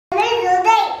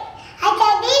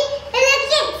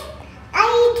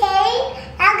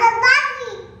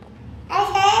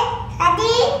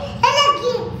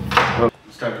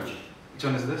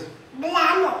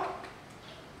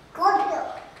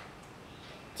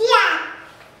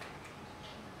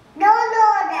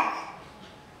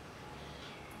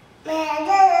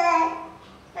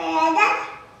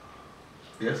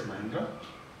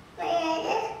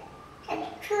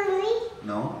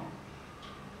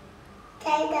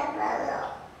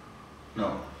No.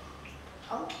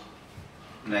 Okay.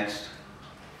 Next.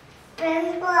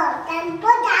 Tempo.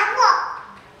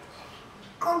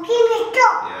 Cooking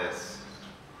stove. Yes.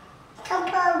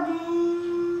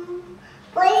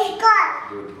 Police car.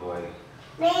 Good boy.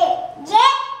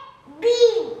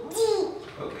 JBG.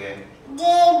 Okay.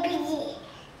 JBG.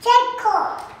 Checker.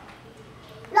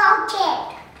 Rocket.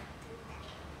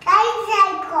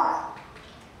 Tricycle.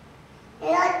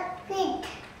 Rocket.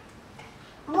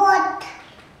 Boat.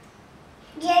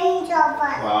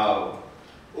 Genjobber. Wow.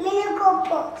 Mini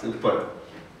Cooper. Super.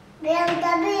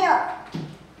 BMW.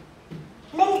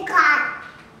 Mini car.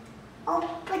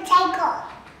 Cycle.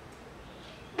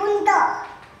 Bunto.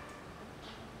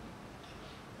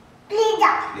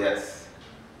 Pizza. Yes.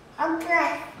 Okay.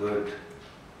 Good.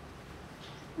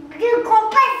 Blue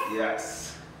compass.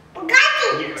 Yes. Bugatti.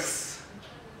 Yes.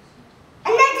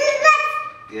 Another bus.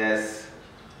 Yes.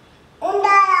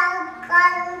 Honda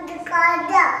car.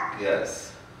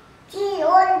 Yes.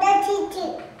 Honda City.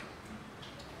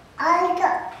 Honda.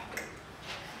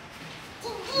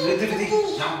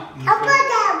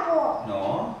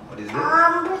 No. What is it?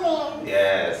 Ambulance.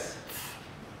 Yes.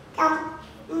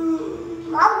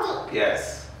 Audi.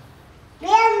 Yes.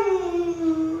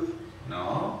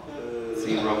 No.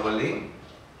 See properly.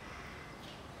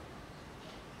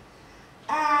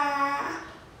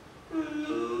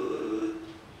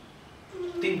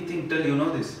 Think. Tell you know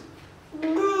this.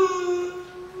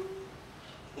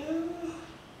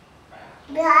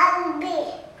 BRB.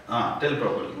 Tell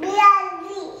properly. BRB.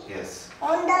 Yes.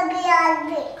 Honda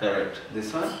BRB. Correct.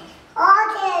 This one.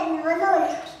 Ocean balloon.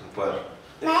 Super.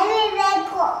 Navy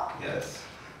vehicle. Yes.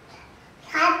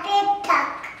 Heartiest.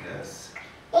 Yes.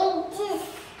 Aegis.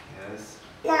 Yes.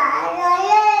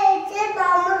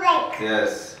 Bomberback.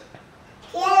 Yes.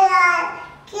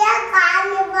 Kia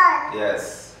Carnival. Yes.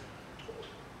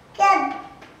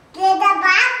 Greta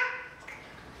Bag.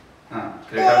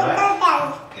 Greta bag.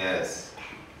 Tank. Yes.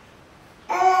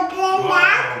 Plane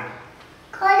Bag.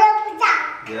 Kodaputa.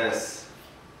 Yes.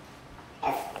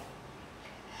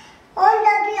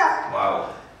 Honda Beer. Wow.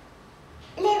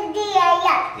 Live the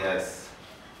area. Yes.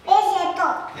 Peseto.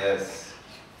 Yes.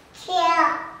 Kia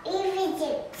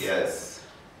Efficient. Yes.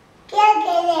 Kia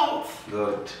Cadence.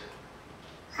 Good.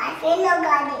 Hasino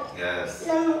Gadi. Yes.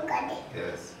 Nomu Gadi.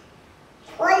 Yes.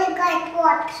 Holy God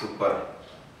What. Super.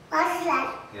 Paslan.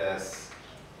 Yes.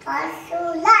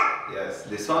 Pasulan. Yes.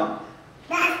 This one.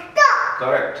 Dasto.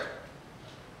 Correct.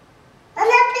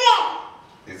 Aeroplane.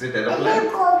 Is it aeroplane?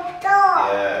 Helicopter.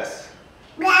 Yes.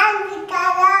 Grand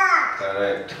Vitara.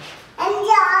 Correct. And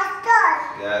the Oscar.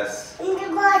 Yes. And the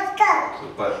Oscar.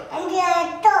 Super. And the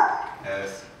Actor. Yes.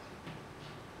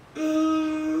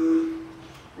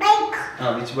 Bike.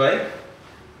 Which bike?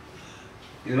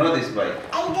 You know this bike?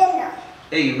 I don't know.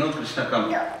 Hey, you know Krishna,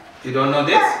 come. No. You don't know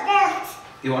this? Let's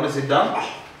You want to sit down?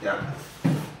 Yeah. be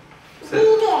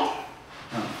Sit. there.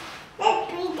 Huh.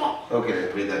 Let's be there. Okay,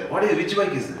 let's breathe that. Which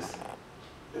bike is this?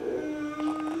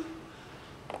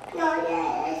 No,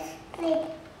 let's sleep.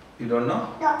 You don't know?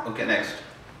 No. Okay, next.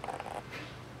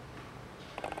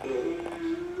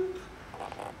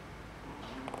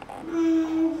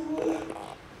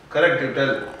 Correct, you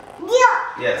tell. Dio.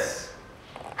 Yes.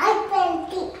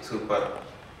 I-20. Super.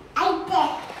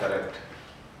 I-10. Correct.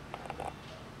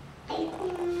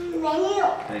 Menu.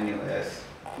 Menu, yes.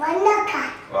 Vanaka.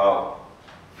 Wow.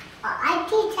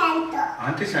 IT Center.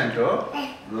 Auntie Santro?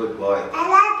 Good boy.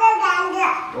 Alata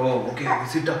Ganga. Oh, okay.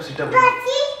 Sit up.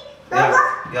 Pati. Logo.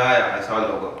 Yeah, I saw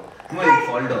logo. Come on, you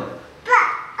fall down.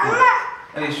 Amma.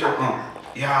 Hey, show.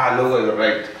 Yeah, logo, you're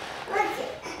right. Pati.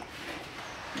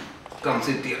 Come,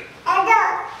 sit here.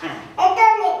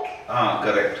 Atomic.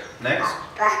 Correct. Next.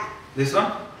 This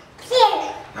one?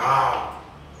 Sin.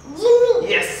 Jimmy.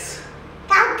 Yes.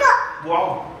 Tato.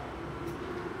 Wow.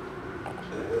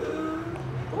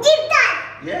 Guitar.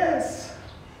 Yes.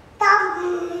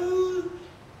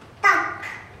 Tuck.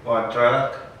 What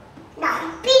truck?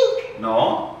 Pink.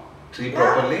 No. Tree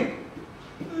properly?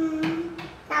 Pink.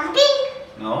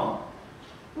 No.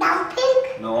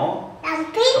 Pink. No.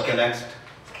 Pink. Okay, next.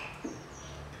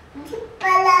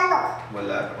 Palalo.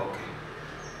 Bollar. Okay.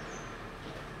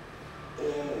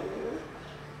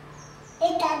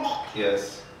 Internet.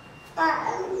 Yes.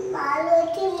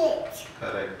 Maruti lift.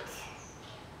 Correct.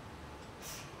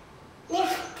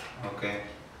 Lift. Okay.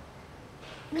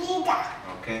 Bleeder.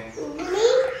 Okay.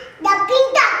 Bleed. The pink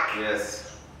duck. Yes.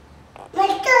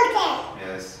 Metro train.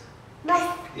 Yes. Bus.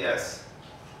 Yes.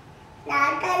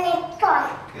 Lata electron.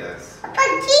 Yes.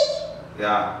 Apache.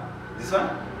 Yeah. This one?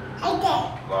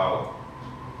 High-tech. Wow.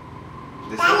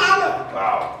 This Banana. one?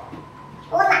 Wow.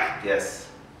 Ola. Yes.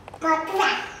 Matra.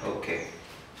 Okay.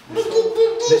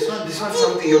 this one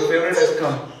something. Your favorite has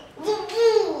come.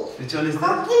 Jiggy. Which one is that?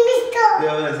 Optimistic.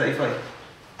 Yeah, sci-fi.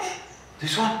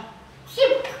 This one.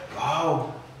 Ship.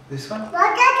 Wow. This one.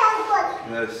 Water transport.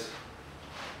 Yes.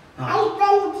 Ice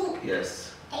bungee.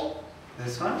 Yes. Ice.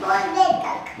 This one. Bowling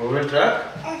truck. Bowling truck.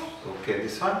 Yes. Okay.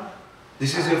 This one.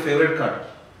 This is your favorite card.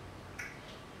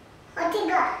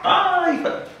 Potigo. Ah,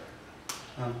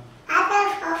 After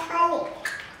for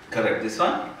correct. This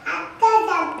one. After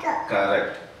doctor.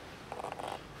 Correct.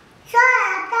 So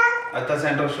after. Atta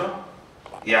center show.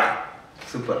 Yeah.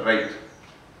 Super. Right.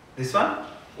 This one.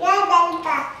 Yeah,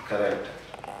 delta. Correct.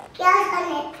 Yeah,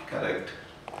 connect. Correct.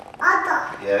 Auto.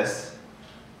 Yes.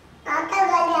 Auto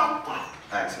gali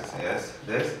Access. Yes.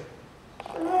 This.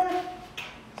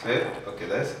 Sweet. Okay.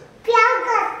 This.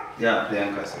 Priyanka. Yeah.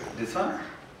 Priyanka. Sweet. This one.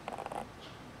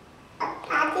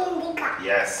 Tati Indika.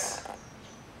 Yes.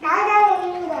 Tata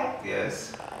Indika.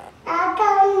 Yes. Tata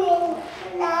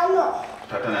Nano.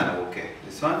 Tata Nano. Okay.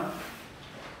 This one.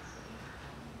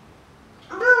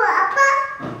 Appa.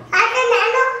 Tata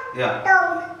Nano. Yeah.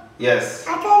 Tom. Yes.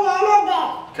 Tata Nano there.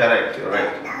 Correct. You're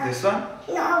right. This one.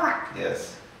 Nova.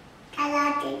 Yes.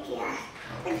 Tata Tia.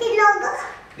 What's the logo?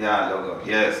 Yeah. Logo.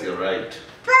 Yes. You're right.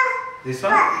 Pa. This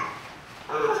one.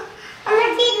 What's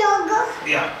the logo?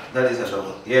 Yeah. That is a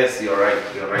logo. Yes. You're right.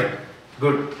 You're right.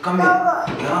 Good. Come here. Logo.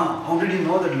 Yeah. How did you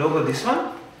know that logo? This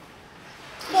one.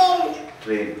 Train.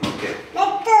 Train. Okay.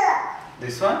 Vector.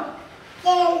 This one.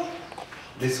 Train.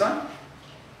 This one.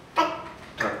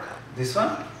 Truck. This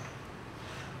one.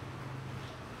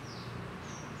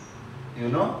 You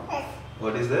know? Yes.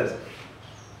 What is this?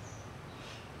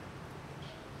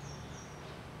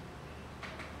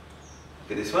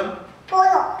 Okay, this one?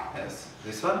 Polo. Yes.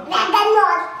 This one? Dragon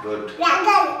North. Good.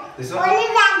 Dragon. This one? Only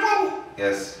dragon.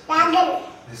 Yes. Dragon.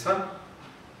 This one?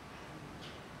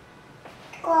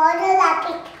 Quarter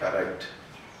rapid. Correct.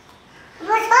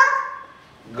 What's up?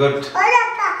 Good.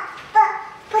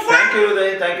 Thank you,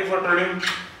 Hruday. Thank you for tuning.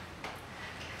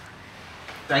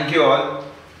 Thank you all.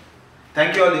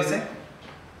 Thank you all, you say?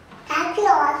 Thank you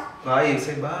all. Bye, you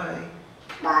say bye.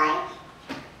 Bye.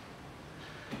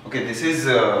 Okay, this is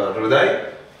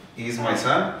Hruday. He is my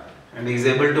son and he is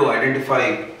able to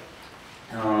identify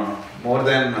more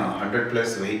than 100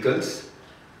 plus vehicles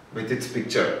with its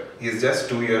picture. He is just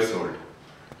 2 years old.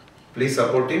 Please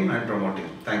support him and promote him.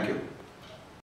 Thank you.